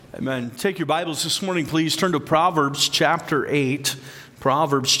Amen. Take your Bibles this morning, please. Turn to Proverbs chapter 8.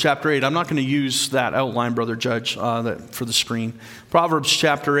 Proverbs chapter 8. I'm not going to use that outline, Brother Judge, for the screen. Proverbs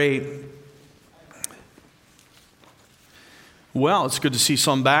chapter 8. Well, it's good to see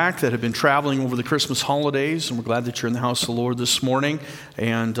some back that have been traveling over the Christmas holidays, and we're glad that you're in the house of the Lord this morning.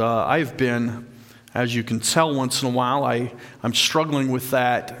 And I've been, as you can tell once in a while, I'm struggling with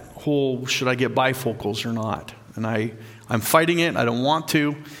that whole, should I get bifocals or not? And I'm fighting it. I don't want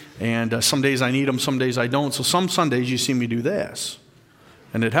to. And some days I need them, some days I don't. So some Sundays you see me do this,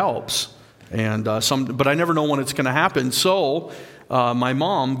 and it helps. And but I never know when it's going to happen. So my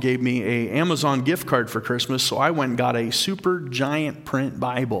mom gave me an Amazon gift card for Christmas, so I went and got a super giant print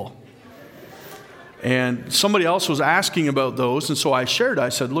Bible. And somebody else was asking about those, and so I shared. I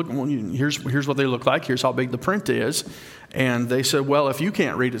said, look, here's what they look like. Here's how big the print is. And they said, well, if you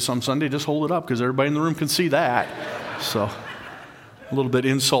can't read it some Sunday, just hold it up because everybody in the room can see that. So a little bit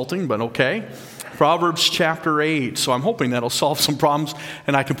insulting, but okay. Proverbs chapter 8. So I'm hoping that'll solve some problems,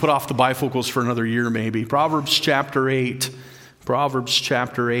 and I can put off the bifocals for another year maybe. Proverbs chapter 8. Proverbs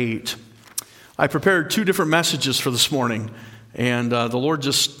chapter 8. I prepared two different messages for this morning, and the Lord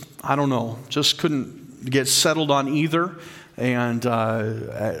just couldn't get settled on either. And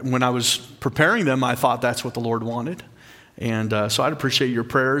when I was preparing them, I thought that's what the Lord wanted. And so I'd appreciate your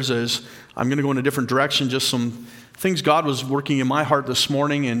prayers as I'm going to go in a different direction, just some things God was working in my heart this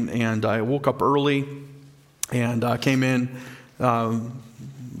morning. And I woke up early and came in.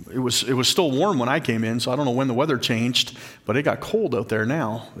 It was still warm when I came in, so I don't know when the weather changed, but it got cold out there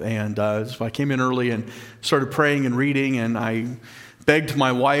now. And so I came in early and started praying and reading, and I begged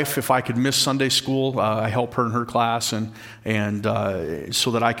my wife if I could miss Sunday school. I help her in her class, and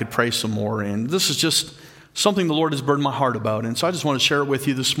so that I could pray some more. And this is just something the Lord has burdened my heart about. And so I just want to share it with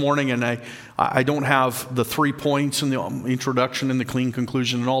you this morning. And I don't have the 3 points and the introduction and the clean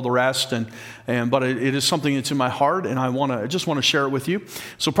conclusion and all the rest. But it is something that's in my heart, and I just want to share it with you.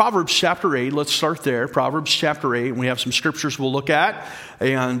 So Proverbs chapter 8, let's start there. Proverbs chapter 8, and we have some scriptures we'll look at.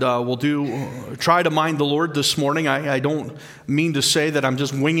 And we'll try to mind the Lord this morning. I don't mean to say that I'm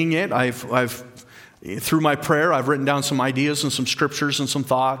just winging it. I've through my prayer, I've written down some ideas and some scriptures and some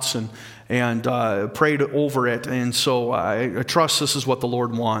thoughts and prayed over it. And so I trust this is what the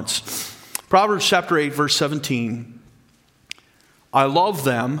Lord wants. Proverbs chapter 8, verse 17. I love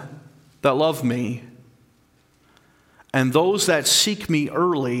them that love me, and those that seek me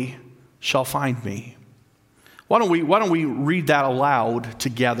early shall find me. Why don't we read that aloud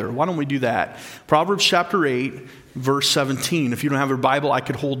together? Why don't we do that? Proverbs chapter 8, verse 17. If you don't have your Bible, I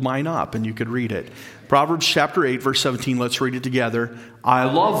could hold mine up and you could read it. Proverbs chapter 8, verse 17. Let's read it together. I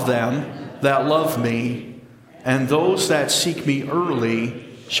love them that love me, and those that seek me early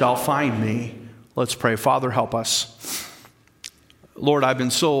shall find me. Let's pray. Father, help us. Lord, I've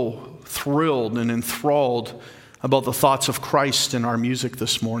been so thrilled and enthralled about the thoughts of Christ in our music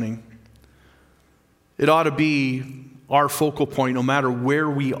this morning. It ought to be our focal point no matter where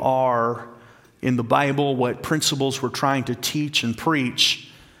we are in the Bible, what principles we're trying to teach and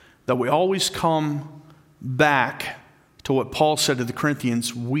preach, that we always come back to what Paul said to the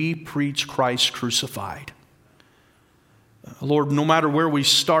Corinthians, we preach Christ crucified. Lord, no matter where we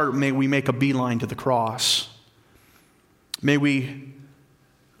start, may we make a beeline to the cross. May we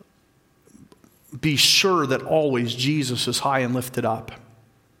be sure that always Jesus is high and lifted up.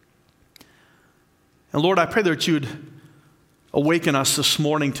 And Lord, I pray that you would awaken us this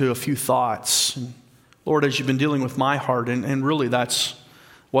morning to a few thoughts. And Lord, as you've been dealing with my heart, and really that's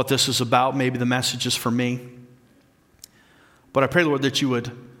what this is about, maybe the message is for me. But I pray, Lord, that you would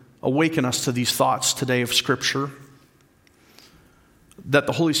awaken us to these thoughts today of Scripture, that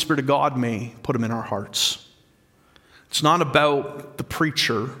the Holy Spirit of God may put them in our hearts. It's not about the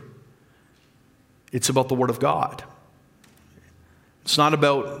preacher. It's about the Word of God. It's not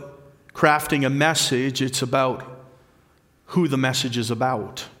about crafting a message. It's about who the message is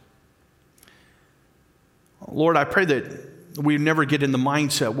about. Lord, I pray that we never get in the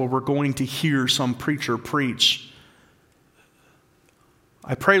mindset where we're going to hear some preacher preach.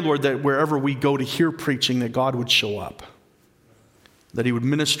 I pray, Lord, that wherever we go to hear preaching, that God would show up, that He would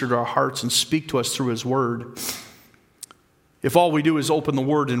minister to our hearts and speak to us through His Word. If all we do is open the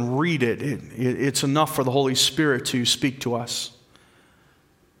Word and read it, it's enough for the Holy Spirit to speak to us.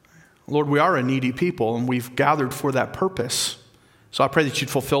 Lord, we are a needy people, and we've gathered for that purpose. So I pray that you'd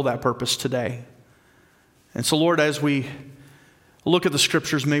fulfill that purpose today. And so, Lord, as we look at the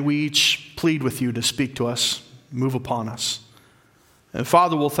Scriptures, may we each plead with you to speak to us, move upon us. And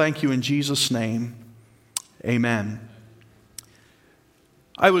Father, we'll thank you in Jesus' name. Amen.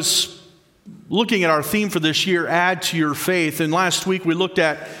 I was looking at our theme for this year, Add to Your Faith. And last week we looked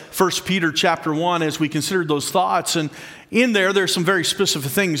at 1 Peter chapter 1 as we considered those thoughts. And in there's some very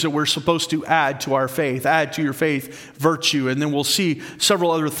specific things that we're supposed to add to our faith. Add to your faith virtue. And then we'll see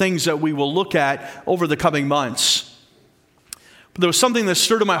several other things that we will look at over the coming months. But there was something that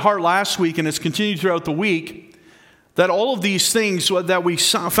stirred in my heart last week, and it's continued throughout the week, that all of these things that we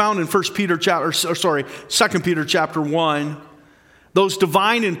found in 2 Peter chapter 1, those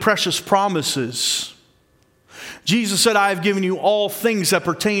divine and precious promises. Jesus said, I have given you all things that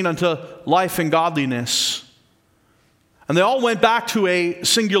pertain unto life and godliness. And they all went back to a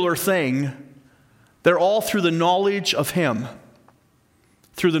singular thing. They're all through the knowledge of Him.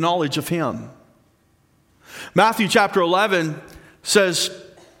 Through the knowledge of Him. Matthew chapter 11 says,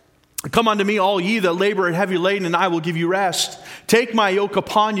 Come unto me, all ye that labor and heavy laden, and I will give you rest. Take my yoke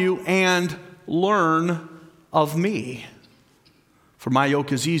upon you and learn of me. For my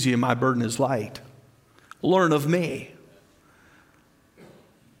yoke is easy and my burden is light. Learn of me.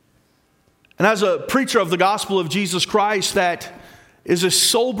 And as a preacher of the gospel of Jesus Christ, that is a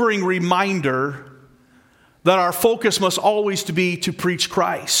sobering reminder that our focus must always be to preach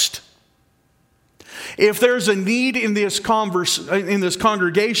Christ. If there's a need in this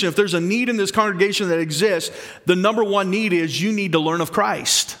congregation, if there's a need in this congregation that exists, the number one need is you need to learn of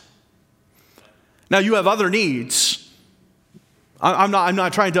Christ. Now, you have other needs. I'm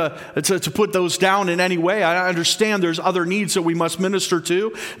not trying to put those down in any way. I understand there's other needs that we must minister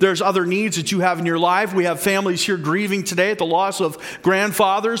to. There's other needs that you have in your life. We have families here grieving today at the loss of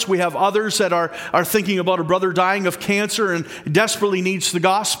grandfathers. We have others that are thinking about a brother dying of cancer and desperately needs the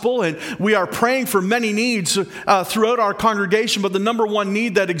gospel. And we are praying for many needs throughout our congregation. But the number one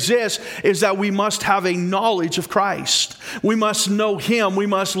need that exists is that we must have a knowledge of Christ. We must know Him. We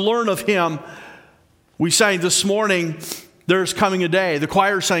must learn of Him. We sang this morning, There's coming a day. The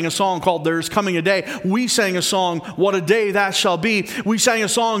choir sang a song called There's Coming a Day. We sang a song, What a Day That Shall Be. We sang a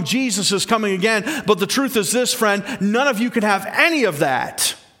song, Jesus is Coming Again. But the truth is this, friend, none of you can have any of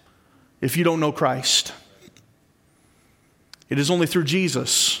that if you don't know Christ. It is only through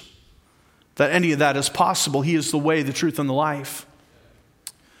Jesus that any of that is possible. He is the way, the truth, and the life.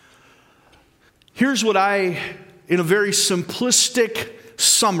 Here's what in a very simplistic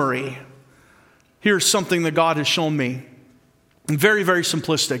summary, here's something that God has shown me. Very, very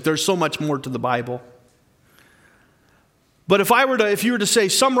simplistic. There's so much more to the Bible. But if you were to say,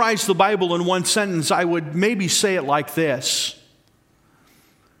 summarize the Bible in one sentence, I would maybe say it like this.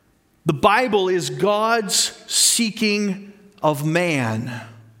 The Bible is God's seeking of man.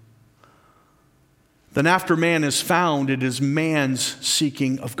 Then after man is found, it is man's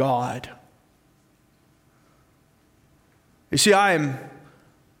seeking of God. You see,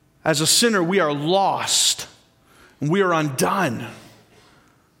 as a sinner, we are lost. And we are undone.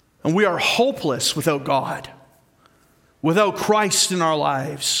 And we are hopeless without God. Without Christ in our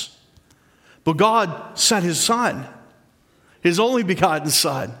lives. But God sent His Son. His only begotten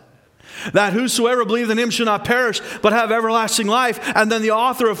Son. That whosoever believeth in Him should not perish, but have everlasting life. And then the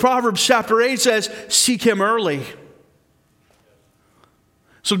author of Proverbs chapter 8 says, seek Him early.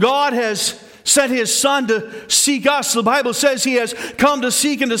 So God has sent His Son to seek us. The Bible says He has come to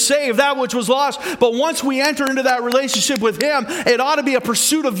seek and to save that which was lost. But once we enter into that relationship with Him, it ought to be a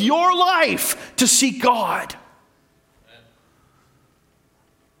pursuit of your life to seek God.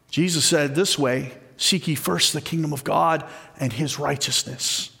 Jesus said this way, seek ye first the kingdom of God and His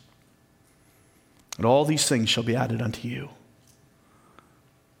righteousness. And all these things shall be added unto you.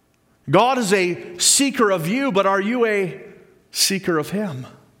 God is a seeker of you, but are you a seeker of Him?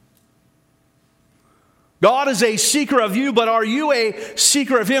 God is a seeker of you, but are you a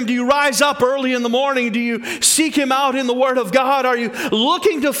seeker of Him? Do you rise up early in the morning? Do you seek Him out in the Word of God? Are you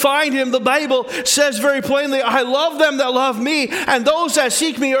looking to find Him? The Bible says very plainly, I love them that love me, and those that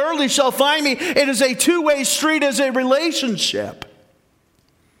seek me early shall find me. It is a two-way street, as a relationship.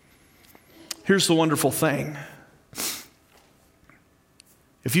 Here's the wonderful thing.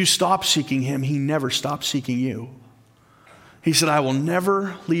 If you stop seeking Him, He never stops seeking you. He said, I will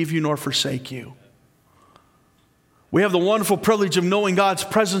never leave you nor forsake you. We have the wonderful privilege of knowing God's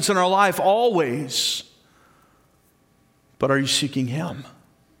presence in our life always. But are you seeking Him?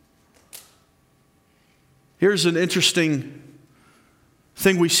 Here's an interesting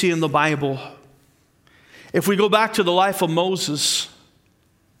thing we see in the Bible. If we go back to the life of Moses,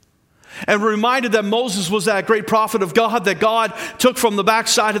 and we're reminded that Moses was that great prophet of God that God took from the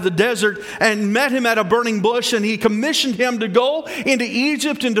backside of the desert and met him at a burning bush, and He commissioned him to go into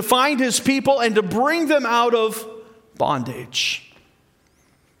Egypt and to find His people and to bring them out of bondage.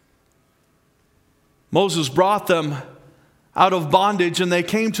 Moses brought them out of bondage, and they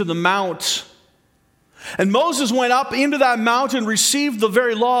came to the mount. And Moses went up into that mountain, received the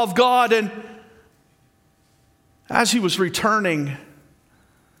very law of God, and as he was returning,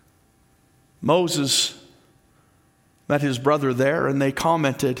 Moses met his brother there, and they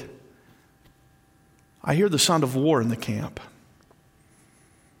commented, "I hear the sound of war in the camp."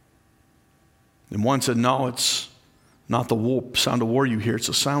 And one said, "No, it's not the sound of war you hear, it's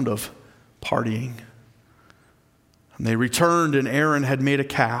the sound of partying." And they returned, and Aaron had made a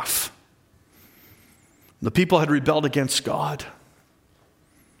calf. The people had rebelled against God.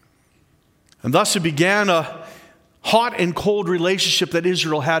 And thus it began a hot and cold relationship that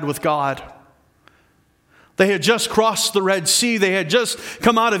Israel had with God. They had just crossed the Red Sea. They had just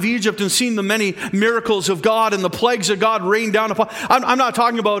come out of Egypt and seen the many miracles of God and the plagues that God rained down upon. I'm not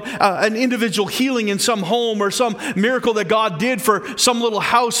talking about an individual healing in some home or some miracle that God did for some little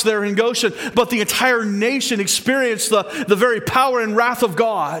house there in Goshen, but the entire nation experienced the very power and wrath of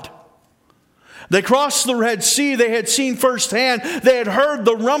God. They crossed the Red Sea. They had seen firsthand. They had heard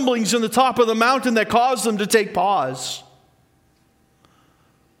the rumblings in the top of the mountain that caused them to take pause.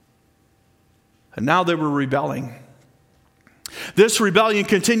 And now they were rebelling. This rebellion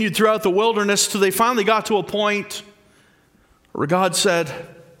continued throughout the wilderness till they finally got to a point where God said,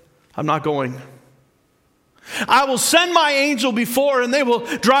 "I'm not going. I will send my angel before, and they will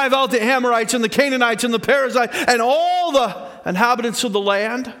drive out the Amorites and the Canaanites and the Perizzites and all the inhabitants of the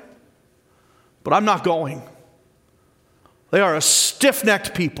land. But I'm not going. They are a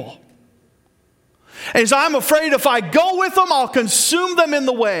stiff-necked people. And so I'm afraid if I go with them, I'll consume them in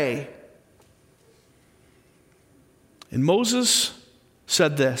the way." And Moses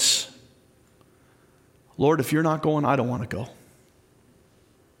said this, "Lord, if you're not going, I don't want to go.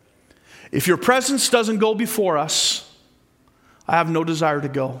 If your presence doesn't go before us, I have no desire to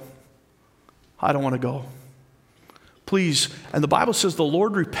go. I don't want to go. Please." And the Bible says the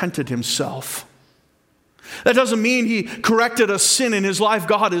Lord repented himself. That doesn't mean he corrected a sin in his life.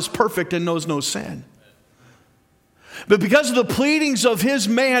 God is perfect and knows no sin. But because of the pleadings of his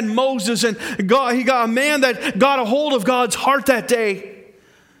man Moses, and God, he got a man that got a hold of God's heart that day,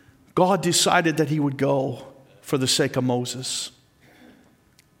 God decided that he would go for the sake of Moses.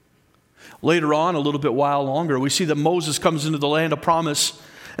 Later on, a little bit while longer, we see that Moses comes into the land of promise.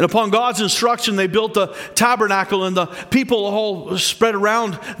 And upon God's instruction, they built the tabernacle, and the people all spread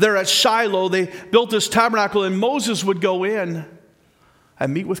around there at Shiloh. They built this tabernacle, and Moses would go in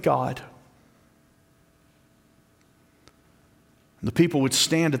and meet with God. And the people would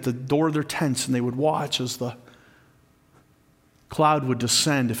stand at the door of their tents, and they would watch as the cloud would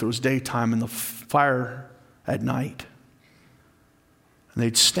descend if it was daytime and the fire at night. And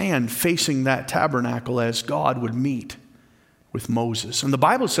they'd stand facing that tabernacle as God would meet with Moses. And the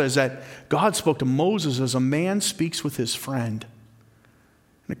Bible says that God spoke to Moses as a man speaks with his friend.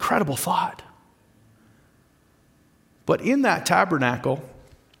 An incredible thought. But in that tabernacle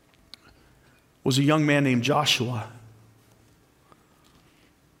was a young man named Joshua.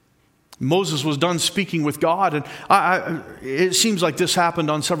 Moses was done speaking with God, and it seems like this happened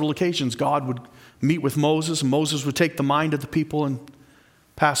on several occasions. God would meet with Moses, and Moses would take the mind of the people and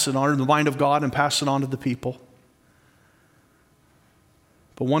pass it on, or the mind of God and pass it on to the people.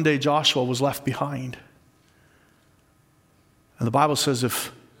 But one day Joshua was left behind. And the Bible says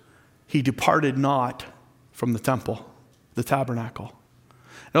if he departed not from the temple, the tabernacle.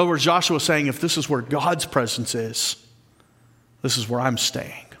 In other words, Joshua was saying, if this is where God's presence is, this is where I'm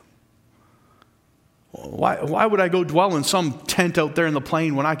staying. Why would I go dwell in some tent out there in the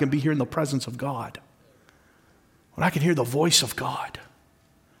plain when I can be here in the presence of God? When I can hear the voice of God?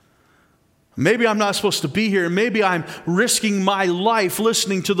 Maybe I'm not supposed to be here. Maybe I'm risking my life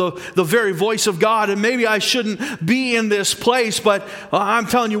listening to the very voice of God, and maybe I shouldn't be in this place, but I'm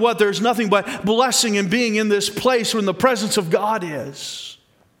telling you what, there's nothing but blessing in being in this place when the presence of God is.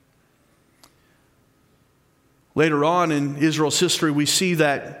 Later on in Israel's history, we see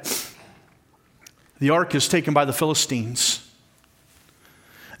that the ark is taken by the Philistines.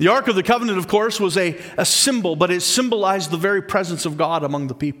 The Ark of the Covenant, of course, was a symbol, but it symbolized the very presence of God among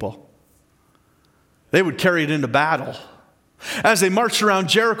the people. They would carry it into battle. As they marched around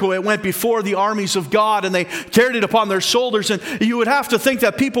Jericho, it went before the armies of God, and they carried it upon their shoulders. And you would have to think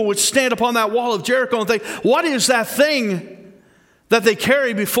that people would stand upon that wall of Jericho and think, what is that thing that they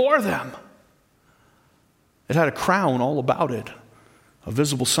carry before them? It had a crown all about it, a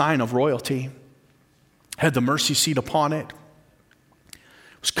visible sign of royalty. It had the mercy seat upon it.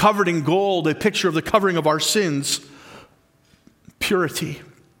 It was covered in gold, a picture of the covering of our sins, purity.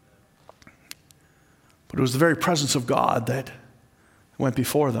 But it was the very presence of God that went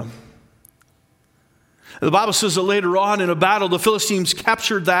before them. The Bible says that later on in a battle, the Philistines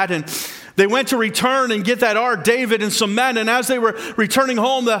captured that, and they went to return and get that ark, David and some men. And as they were returning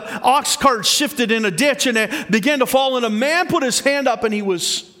home, the ox cart shifted in a ditch and it began to fall. And a man put his hand up and he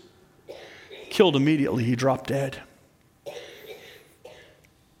was killed immediately. He dropped dead.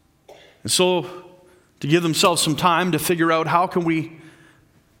 And so, to give themselves some time to figure out how can we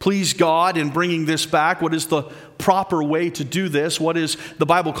please God in bringing this back, what is the proper way to do this, what is, the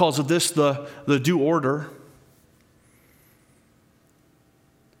Bible calls it this, the due order.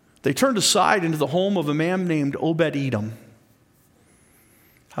 They turned aside into the home of a man named Obed-Edom.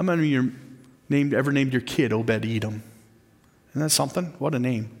 How many of you ever named your kid Obed-Edom? Isn't that something? What a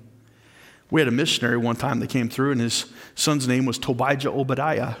name. We had a missionary one time that came through, and his son's name was Tobijah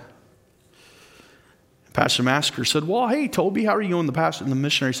Obadiah. Pastor Masker said, well, hey, Toby, how are you going? And the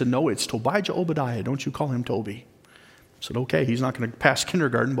missionary said, no, it's Tobijah Obadiah. Don't you call him Toby. I said, okay, he's not going to pass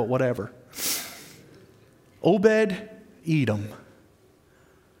kindergarten, but whatever. Obed-Edom.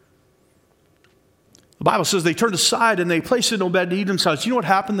 The Bible says they turned aside and they placed it in Obed-Edom's house. You know what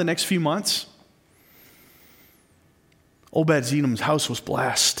happened the next few months? Obed-Edom's house was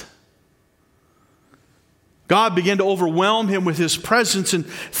blessed. God began to overwhelm him with his presence, and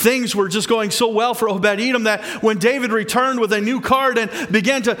things were just going so well for Obed-Edom that when David returned with a new cart and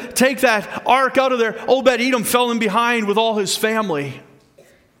began to take that ark out of there, Obed-Edom fell in behind with all his family.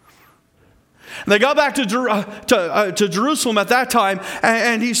 And they got back to Jerusalem at that time,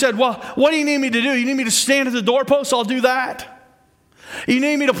 and he said, well, what do you need me to do? You need me to stand at the doorpost? I'll do that. You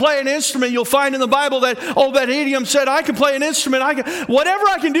need me to play an instrument? You'll find in the Bible that Obed-Edom said, I can play an instrument. Whatever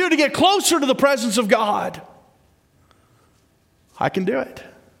I can do to get closer to the presence of God, I can do it.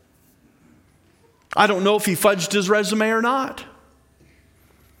 I don't know if he fudged his resume or not.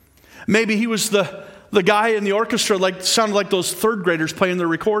 Maybe he was the guy in the orchestra, sounded like those third graders playing their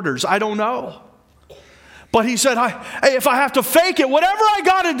recorders. I don't know. But he said, if I have to fake it, whatever I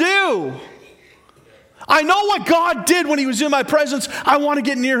got to do. I know what God did when he was in my presence. I want to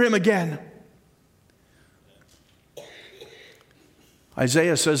get near him again.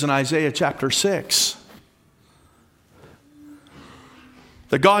 Isaiah says in Isaiah chapter 6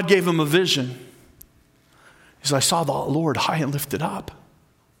 that God gave him a vision. He said, I saw the Lord high and lifted up,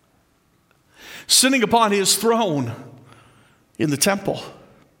 sitting upon his throne in the temple.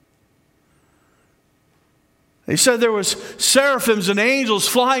 He said there was seraphims and angels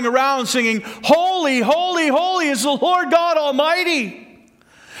flying around singing, holy, holy, holy is the Lord God Almighty.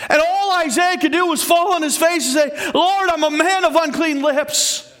 And all Isaiah could do was fall on his face and say, Lord, I'm a man of unclean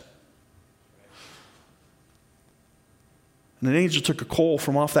lips. And an angel took a coal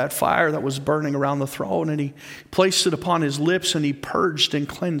from off that fire that was burning around the throne, and he placed it upon his lips, and he purged and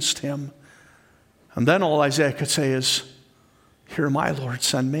cleansed him. And then all Isaiah could say is, here am I, Lord,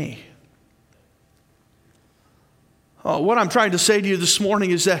 send me. What I'm trying to say to you this morning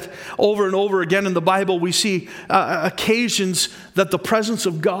is that over and over again in the Bible, we see occasions that the presence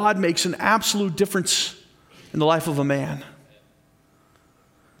of God makes an absolute difference in the life of a man.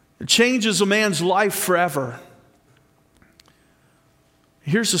 It changes a man's life forever.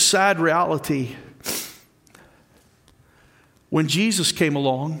 Here's the sad reality. When Jesus came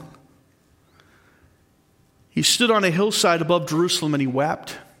along, he stood on a hillside above Jerusalem and he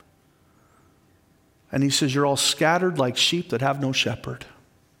wept. And he says, you're all scattered like sheep that have no shepherd.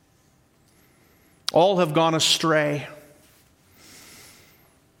 All have gone astray.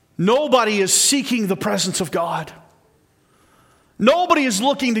 Nobody is seeking the presence of God. Nobody is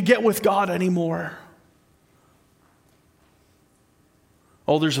looking to get with God anymore.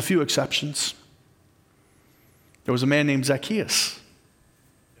 Oh, there's a few exceptions. There was a man named Zacchaeus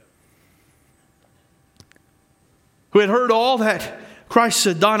who had heard all that Christ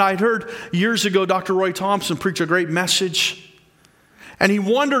had done. I'd heard years ago Dr. Roy Thompson preach a great message. And he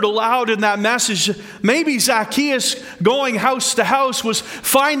wondered aloud in that message, maybe Zacchaeus going house to house was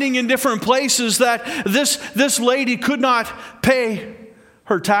finding in different places that this lady could not pay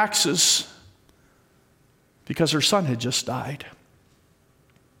her taxes because her son had just died.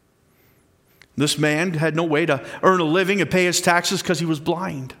 This man had no way to earn a living and pay his taxes because he was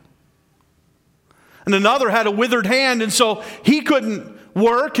blind. And another had a withered hand, and so he couldn't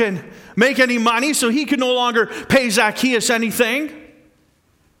work and make any money, so he could no longer pay Zacchaeus anything.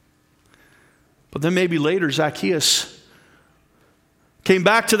 But then maybe later Zacchaeus came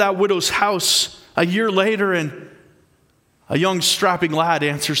back to that widow's house a year later, and a young strapping lad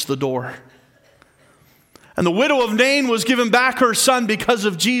answers the door. And the widow of Nain was given back her son because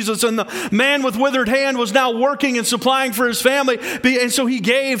of Jesus. And the man with withered hand was now working and supplying for his family. And so he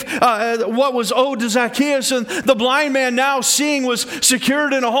gave what was owed to Zacchaeus. And the blind man, now seeing, was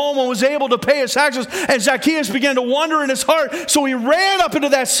secured in a home and was able to pay his taxes. And Zacchaeus began to wonder in his heart. So he ran up into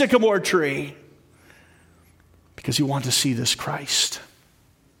that sycamore tree because he wanted to see this Christ.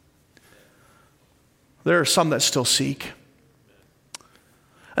 There are some that still seek.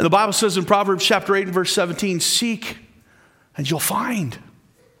 And the Bible says in Proverbs chapter 8 and verse 17, seek and you'll find.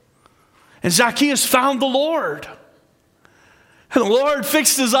 And Zacchaeus found the Lord. And the Lord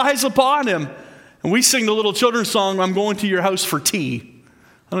fixed his eyes upon him. And we sing the little children's song, I'm going to your house for tea.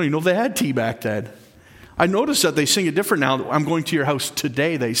 I don't even know if they had tea back then. I noticed that they sing it different now. I'm going to your house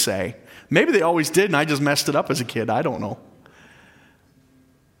today, they say. Maybe they always did and I just messed it up as a kid. I don't know.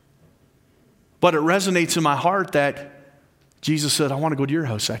 But it resonates in my heart that Jesus said, I want to go to your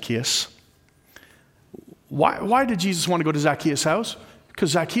house, Zacchaeus. Why did Jesus want to go to Zacchaeus' house? Because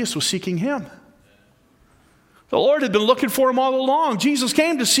Zacchaeus was seeking him. The Lord had been looking for him all along. Jesus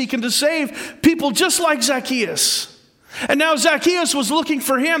came to seek and to save people just like Zacchaeus. And now Zacchaeus was looking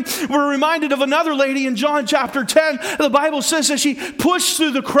for him. We're reminded of another lady in John chapter 10. The Bible says that she pushed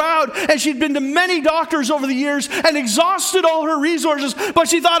through the crowd and she'd been to many doctors over the years and exhausted all her resources. But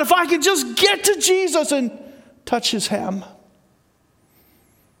she thought, if I could just get to Jesus and touch his hem,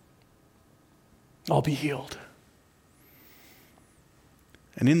 I'll be healed.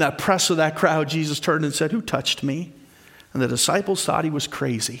 And in that press of that crowd, Jesus turned and said, who touched me? And the disciples thought he was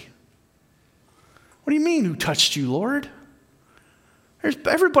crazy. What do you mean, who touched you, Lord?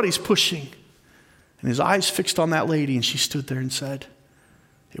 Everybody's pushing. And his eyes fixed on that lady, and she stood there and said,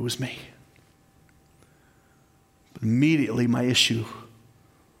 it was me. But immediately my issue,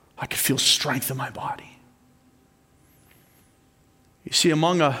 I could feel strength in my body. You see,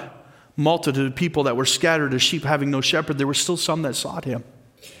 among a multitude of people that were scattered as sheep having no shepherd, there were still some that sought him.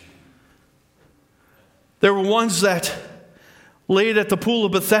 There were ones that laid at the pool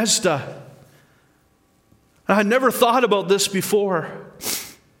of Bethesda. I had never thought about this before.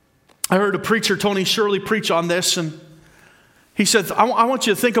 I heard a preacher, Tony Shirley, preach on this, and he said, I want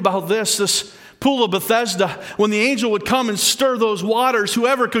you to think about this pool of Bethesda, when the angel would come and stir those waters,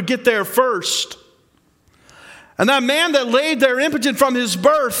 whoever could get there first. And that man that laid there impotent from his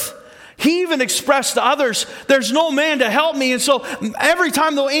birth, he even expressed to others, there's no man to help me. And so every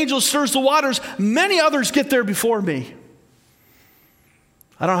time the angel stirs the waters, many others get there before me.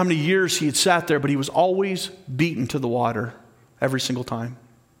 I don't know how many years he had sat there, but he was always beaten to the water every single time.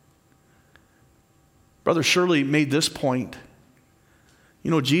 Brother Shirley made this point.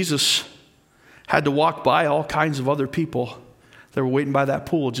 You know, Jesus had to walk by all kinds of other people that were waiting by that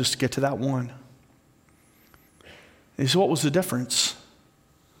pool just to get to that one. And he said, what was the difference?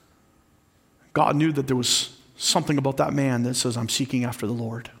 God knew that there was something about that man that says, I'm seeking after the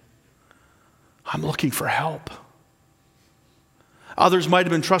Lord. I'm looking for help. Others might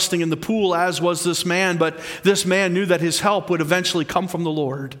have been trusting in the pool, as was this man, but this man knew that his help would eventually come from the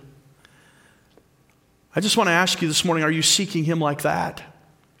Lord. I just want to ask you this morning, are you seeking him like that?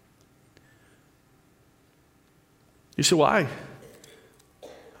 You say, well,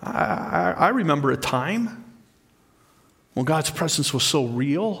 I remember a time when God's presence was so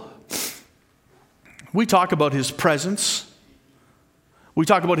real. We talk about his presence. We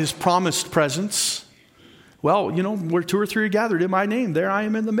talk about his promised presence. Well, you know, where two or three are gathered in my name, there I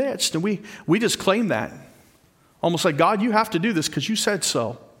am in the midst. And we just claim that. Almost like, God, you have to do this because you said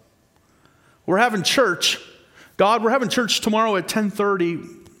so. We're having church. God, we're having church tomorrow at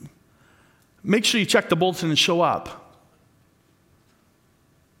 10:30. Make sure you check the bulletin and show up.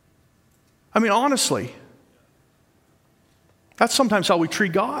 I mean, honestly, that's sometimes how we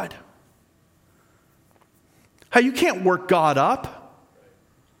treat God. Hey, you can't work God up.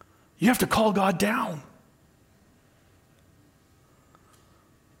 You have to call God down.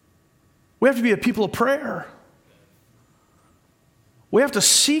 We have to be a people of prayer. We have to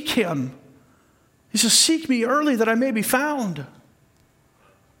seek him. He says, seek me early that I may be found.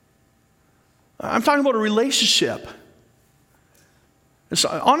 I'm talking about a relationship.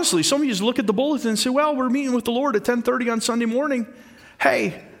 Honestly, some of you just look at the bulletin and say, well, we're meeting with the Lord at 10:30 on Sunday morning.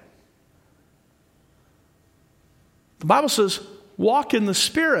 Hey, the Bible says, walk in the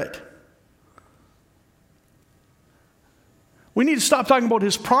Spirit. We need to stop talking about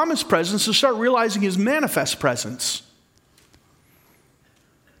his promised presence and start realizing his manifest presence.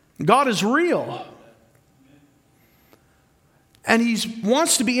 God is real. And he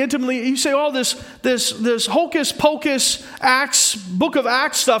wants to be intimately, you say, oh, this hocus pocus Acts, book of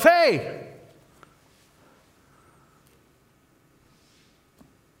Acts stuff. Hey,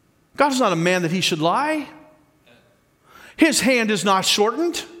 God is not a man that he should lie. His hand is not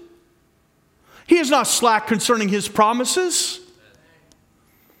shortened. He is not slack concerning his promises.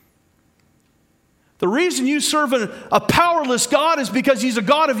 The reason you serve a powerless God is because he's a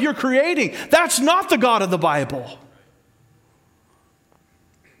God of your creating. That's not the God of the Bible.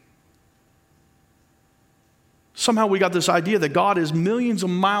 Somehow we got this idea that God is millions of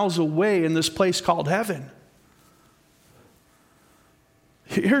miles away in this place called heaven.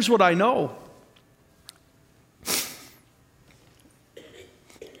 Here's what I know.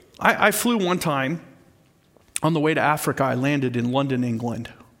 I flew one time on the way to Africa. I landed in London,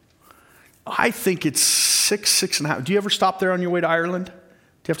 England. I think it's 6.5. Do you ever stop there on your way to Ireland? Do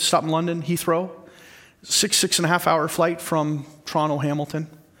you have to stop in London, Heathrow? 6.5 hour flight from Toronto, Hamilton.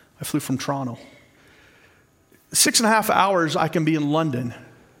 I flew from Toronto. 6.5 hours I can be in London.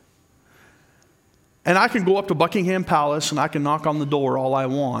 And I can go up to Buckingham Palace and I can knock on the door all I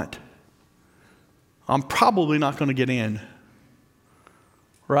want. I'm probably not going to get in.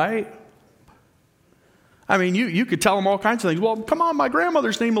 Right? I mean, you could tell them all kinds of things. Well, come on, my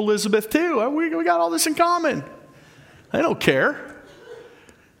grandmother's named Elizabeth too. We got all this in common. They don't care.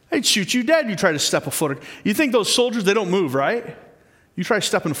 They'd shoot you dead. You try to step a foot. You think those soldiers, they don't move, right? You try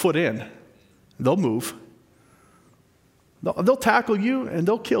stepping a foot in. They'll move. They'll tackle you and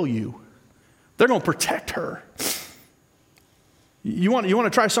they'll kill you. They're going to protect her. You want to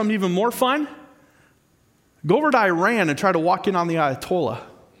try something even more fun? Go over to Iran and try to walk in on the Ayatollah.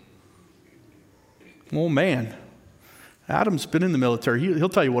 Oh, man. Adam's been in the military. He'll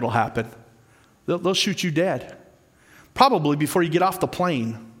tell you what will happen. They'll shoot you dead. Probably before you get off the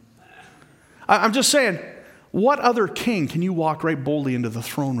plane. I'm just saying, what other king can you walk right boldly into the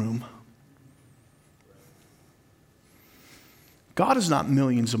throne room? God is not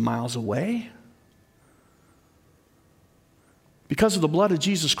millions of miles away. Because of the blood of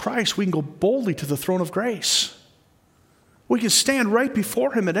Jesus Christ, we can go boldly to the throne of grace. We can stand right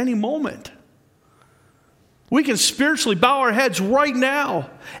before him at any moment. We can spiritually bow our heads right now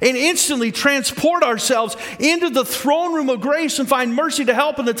and instantly transport ourselves into the throne room of grace and find mercy to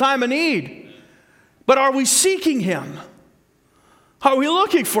help in the time of need. But are we seeking him? Are we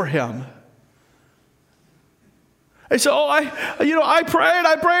looking for him? They say, I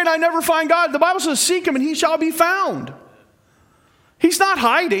pray and I never find God. The Bible says, seek him and he shall be found. He's not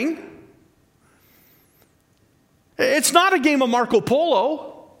hiding. It's not a game of Marco Polo.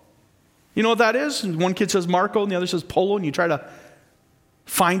 You know what that is? One kid says Marco and the other says Polo, and you try to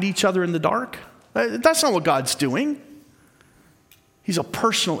find each other in the dark. That's not what God's doing. He's a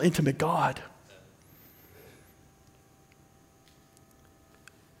personal, intimate God.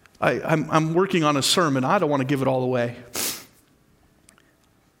 I'm working on a sermon. I don't want to give it all away.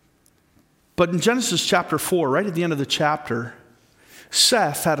 But in Genesis chapter 4, right at the end of the chapter,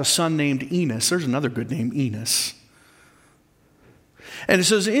 Seth had a son named Enos. There's another good name, Enos. And it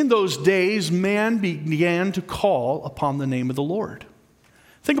says, in those days, man began to call upon the name of the Lord.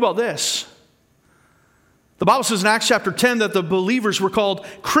 Think about this. The Bible says in Acts chapter 10 that the believers were called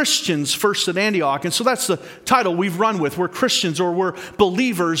Christians first at Antioch. And so that's the title we've run with. We're Christians, or we're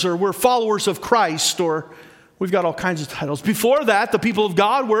believers, or we're followers of Christ, or we've got all kinds of titles. Before that, the people of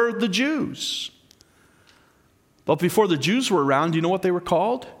God were the Jews. But before the Jews were around, do you know what they were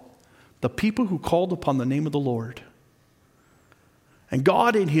called? The people who called upon the name of the Lord. And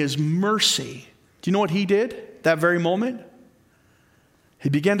God, in his mercy, do you know what he did that very moment? He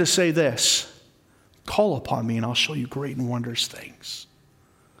began to say this, call upon me and I'll show you great and wondrous things.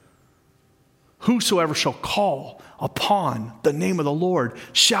 Whosoever shall call upon the name of the Lord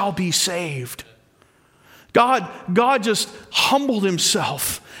shall be saved. God just humbled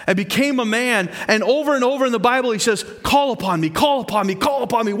himself and became a man. And over in the Bible, he says, call upon me, call upon me, call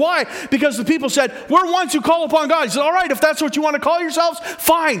upon me. Why? Because the people said, we're ones who call upon God. He said, all right, if that's what you want to call yourselves,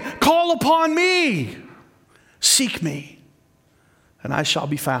 fine, call upon me. Seek me, and I shall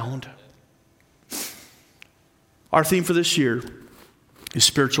be found. Our theme for this year is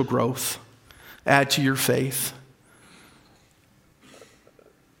spiritual growth. Add to your faith.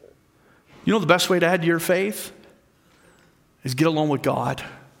 You know the best way to add to your faith is get along with God.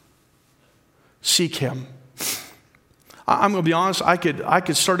 Seek him. I'm going to be honest, I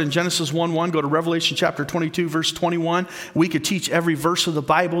could start in Genesis 1:1, go to Revelation chapter 22, verse 21. We could teach every verse of the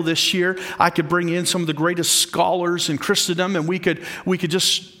Bible this year. I could bring in some of the greatest scholars in Christendom, and we could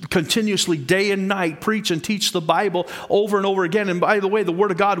just continuously, day and night, preach and teach the Bible over and over again. And by the way, the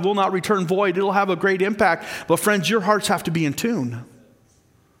Word of God will not return void. It'll have a great impact. But friends, your hearts have to be in tune.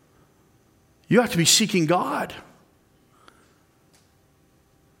 You have to be seeking God.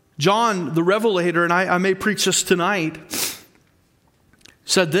 John, the Revelator, and I may preach this tonight,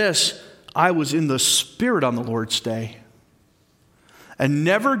 said this, I was in the Spirit on the Lord's day. And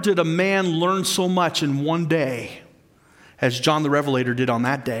never did a man learn so much in one day as John the Revelator did on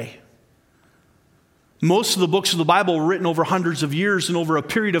that day. Most of the books of the Bible were written over hundreds of years and over a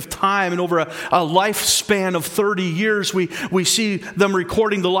period of time and over a lifespan of 30 years. We see them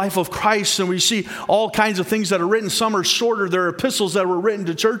recording the life of Christ, and we see all kinds of things that are written. Some are shorter. There are epistles that were written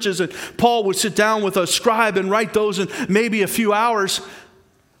to churches, and Paul would sit down with a scribe and write those in maybe a few hours.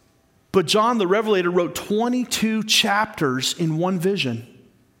 But John the Revelator wrote 22 chapters in one vision.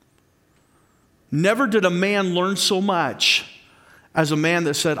 Never did a man learn so much as a man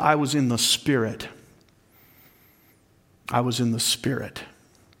that said, I was in the Spirit. I was in the Spirit.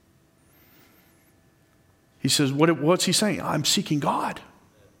 He says, what's he saying? I'm seeking God.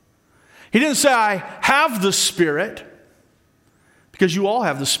 He didn't say, I have the Spirit, because you all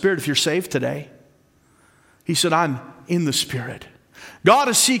have the Spirit if you're saved today. He said, I'm in the Spirit. God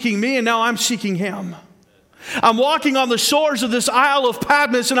is seeking me, and now I'm seeking Him. I'm walking on the shores of this Isle of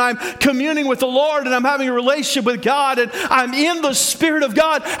Patmos, and I'm communing with the Lord, and I'm having a relationship with God, and I'm in the Spirit of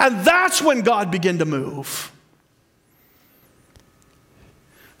God, and that's when God began to move.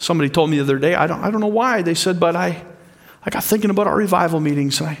 Somebody told me the other day, I don't know why, they said, but I got thinking about our revival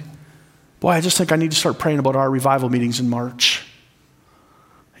meetings, and I just think I need to start praying about our revival meetings in March.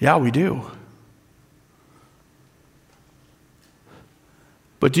 Yeah, we do.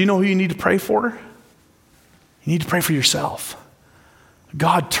 But do you know who you need to pray for? You need to pray for yourself.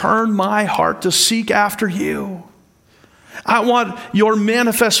 God, turn my heart to seek after you. I want your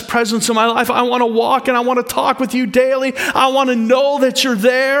manifest presence in my life. I want to walk and I want to talk with you daily. I want to know that you're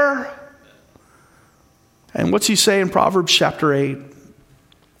there. And what's he say in Proverbs chapter 8?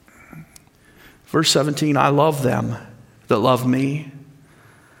 Verse 17, I love them that love me.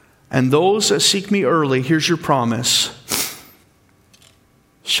 And those that seek me early, here's your promise,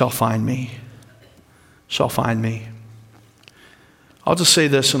 shall find me. Shall find me. I'll just say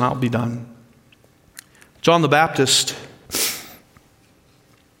this and I'll be done. John the Baptist,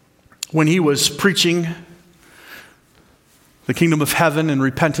 when he was preaching the kingdom of heaven and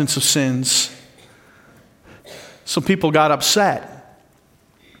repentance of sins, some people got upset.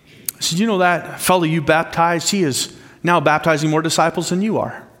 I said, you know that fellow you baptized, he is now baptizing more disciples than you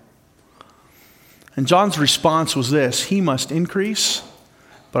are. And John's response was this, he must increase,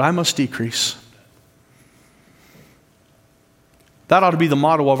 but I must decrease. That ought to be the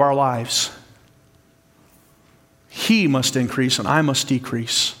motto of our lives. He must increase and I must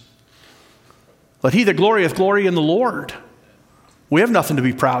decrease. Let he that glorieth glory in the Lord. We have nothing to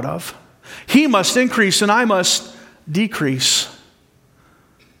be proud of. He must increase and I must decrease.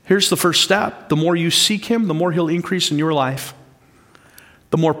 Here's the first step. The more you seek him, the more he'll increase in your life.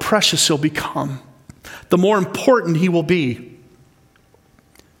 The more precious he'll become. The more important he will be.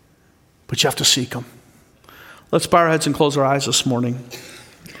 But you have to seek him. Let's bow our heads and close our eyes this morning.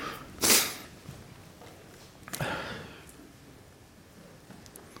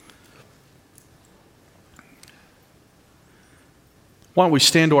 Why don't we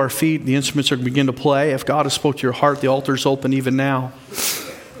stand to our feet? The instruments are going to begin to play. If God has spoke to your heart, the altar's open even now.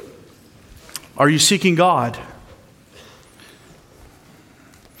 Are you seeking God?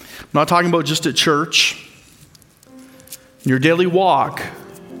 I'm not talking about just at church. In your daily walk.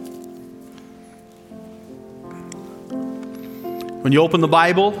 When you open the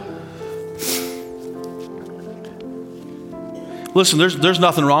Bible, listen, there's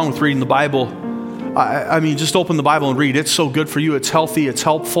nothing wrong with reading the Bible. I mean, just open the Bible and read. It's so good for you. It's healthy. It's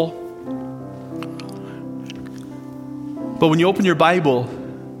helpful. But when you open your Bible,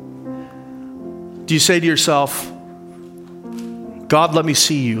 do you say to yourself, God, let me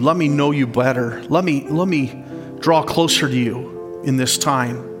see you. Let me know you better. Let me draw closer to you in this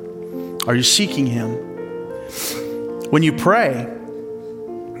time. Are you seeking him? When you pray,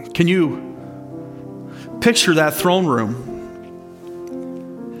 can you picture that throne room?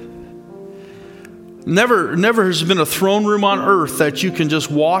 Never has been a throne room on earth that you can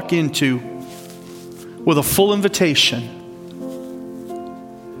just walk into with a full invitation.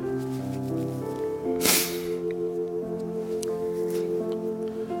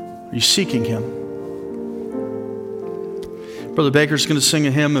 Are you seeking him? Brother Baker's going to sing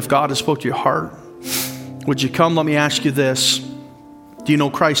a hymn, If God Has Spoke to Your Heart. Would you come? Let me ask you this. Do you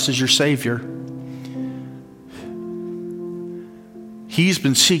know Christ as your Savior? He's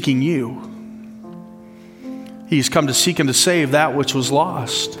been seeking you. He's come to seek and to save that which was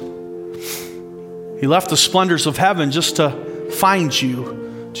lost. He left the splendors of heaven just to find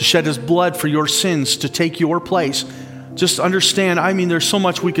you, to shed his blood for your sins, to take your place. Just understand, there's so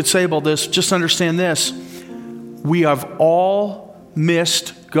much we could say about this. Just understand this. We have all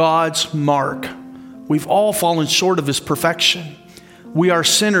missed God's mark. We've all fallen short of his perfection. We are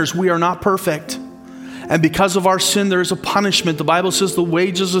sinners. We are not perfect. And because of our sin, there is a punishment. The Bible says the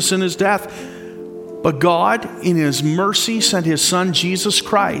wages of sin is death. But God, in His mercy, sent His Son, Jesus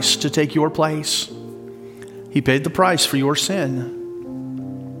Christ, to take your place. He paid the price for your sin.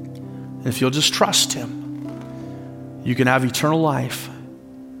 And if you'll just trust Him, you can have eternal life.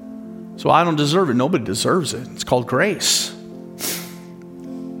 So I don't deserve it. Nobody deserves it. It's called grace.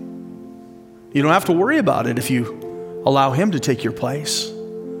 You don't have to worry about it if you allow Him to take your place.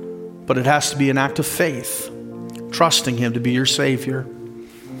 But it has to be an act of faith, trusting Him to be your Savior.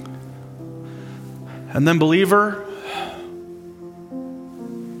 And then, believer,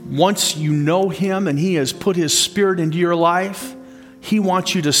 once you know Him and He has put His Spirit into your life, He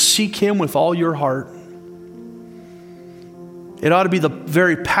wants you to seek Him with all your heart. It ought to be the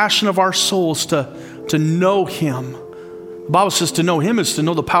very passion of our souls to know Him. The Bible says to know Him is to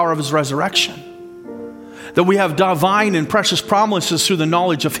know the power of His resurrection. That we have divine and precious promises through the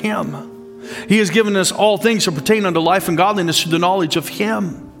knowledge of Him. He has given us all things that pertain unto life and godliness through the knowledge of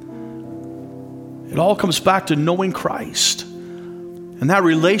Him. It all comes back to knowing Christ. And that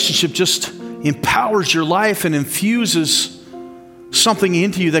relationship just empowers your life and infuses something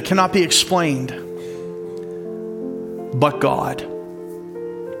into you that cannot be explained but God.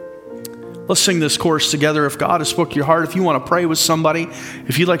 Let's sing this chorus together. If God has spoke to your heart, if you want to pray with somebody,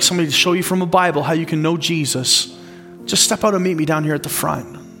 if you'd like somebody to show you from a Bible how you can know Jesus, just step out and meet me down here at the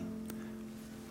front.